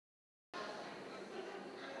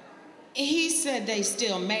He said they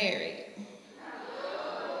still married,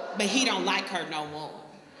 but he don't like her no more.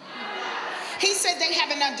 He said they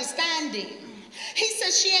have an understanding. He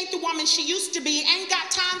says she ain't the woman she used to be, ain't got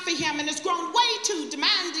time for him, and has grown way too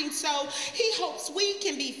demanding, so he hopes we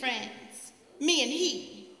can be friends, me and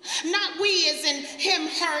he. Not we as in him,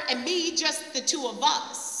 her, and me, just the two of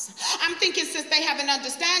us. I'm thinking since they have an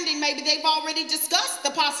understanding, maybe they've already discussed the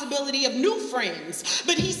possibility of new friends.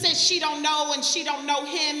 But he says she don't know and she don't know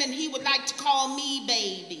him, and he would like to call me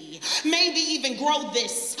baby. Maybe even grow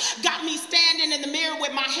this. Got me standing in the mirror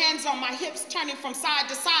with my hands on my hips, turning from side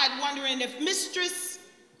to side, wondering if mistress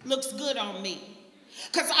looks good on me.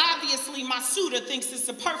 Because obviously my suitor thinks it's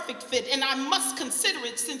a perfect fit, and I must consider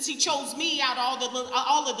it since he chose me out of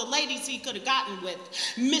all of the ladies he could have gotten with.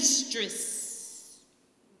 Mistress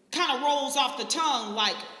kind of rolls off the tongue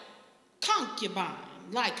like concubine,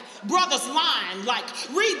 like brother's line, like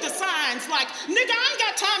read the signs, like nigga, I ain't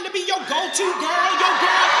got time to be your go-to girl, your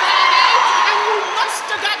girl Friday. And you must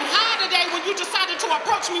have gotten high today when you decided to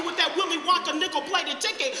approach me with that Willy Wonka nickel-plated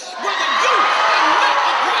ticket. Brother, you are not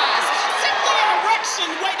a prize. Simply an erection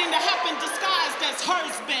waiting to happen disguised as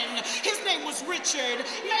hers been. His name was Richard.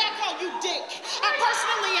 May I call you Dick? I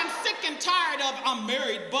personally am sick and tired of I'm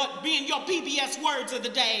married but being your PBS words of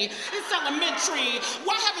the day. It's elementary.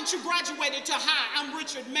 Why haven't you graduated to high? I'm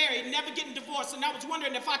Richard, married, never getting divorced, and I was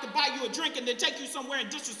wondering if I could buy you a drink and then take you somewhere and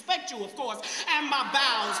disrespect you, of course, and my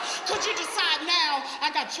vows. Could you decide now?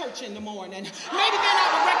 I got church in the morning. Maybe then I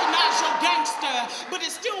would recognize your gangster, but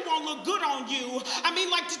it still won't look good on you. I mean,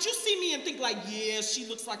 like, did you see me and think like, yeah, she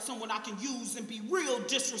looks like someone I can use and be real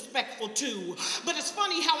disrespectful to? But it's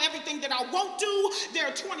funny how everything that I won't do, there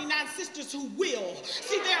are 29 sisters who will.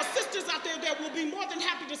 See, there are sisters out there that will be more than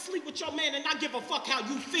happy to sleep with your man and not give a fuck how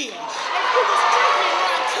you feel.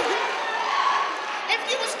 If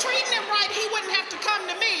you was treating him right, he wouldn't have to come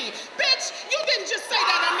to me. Bitch, you didn't just say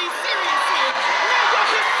that, I mean seriously. Now you're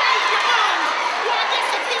his savior. Well, I guess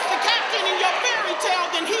if he's the captain in your fairy tale,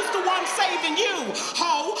 then he's the one saving you,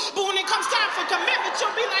 ho. But when it comes time for commitment,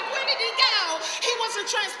 you'll be like, where did he go? He wasn't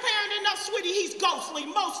transparent enough, sweetie. He's ghostly,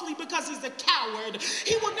 mostly because he's a coward.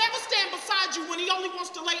 He will never stand beside you when he only wants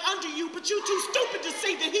to lay under you, but you too stupid to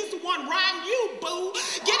see that he's the one riding you, boo.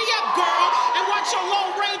 Giddy up, girl, and watch your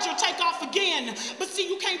Lone Ranger take off again. But see,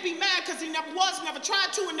 you can't be mad because he never was, never tried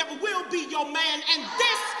to, and never will be your man. And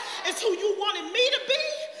this is who you wanted me to be?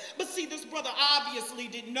 But see, this brother obviously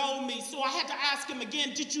didn't know me, so I had to ask him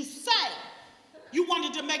again, did you say you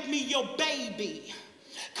wanted to make me your baby?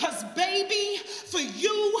 Because baby, for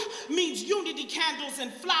you, means unity candles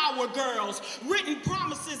and flower girls, written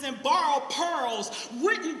promises and borrowed pearls,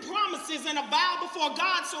 written promises and a vow before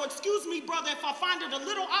God. So excuse me, brother, if I find it a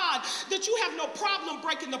little odd that you have no problem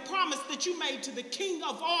breaking the promise that you made to the King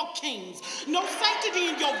of all kings. No sanctity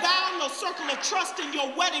in your vow, no circle of trust in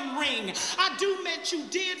your wedding ring. I do meant you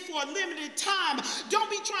did for a limited time. Don't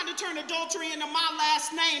be trying to turn adultery into my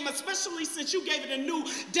last name, especially since you gave it a new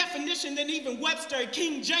definition than even Webster and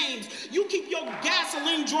King James. You keep your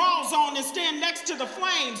gasoline drawers on and stand next to the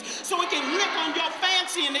flames so it can lick on your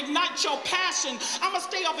fancy and ignite your passion. I'ma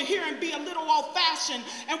stay over here and be a little old-fashioned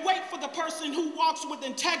and wait for the person who walks with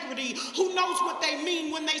integrity, who knows what they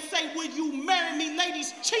mean when they say, will you marry me?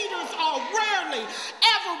 Ladies, cheaters are rarely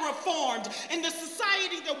ever reformed. In the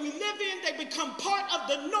society that we live in, they become part of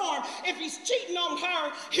the norm. If he's cheating on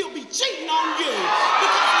her, he'll be cheating on you.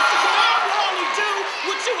 Because the man will only do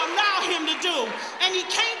what you allow him to do. And he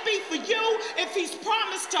can't be for you if he's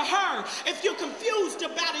promised to her. If you're confused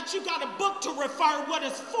about it, you got a book to refer. What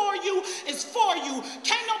is for you is for you.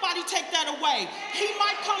 Can't nobody take that away. He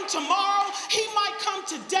might come tomorrow, he might come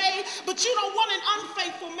today, but you don't want an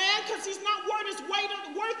unfaithful man because he's not worth his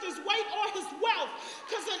weight or his wealth.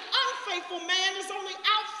 Because an unfaithful man is only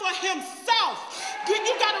out for himself.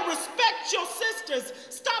 You got to respect your sisters.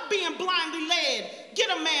 Stop being blindly led. Get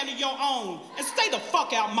a man of your own and stay the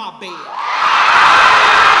fuck out my bed.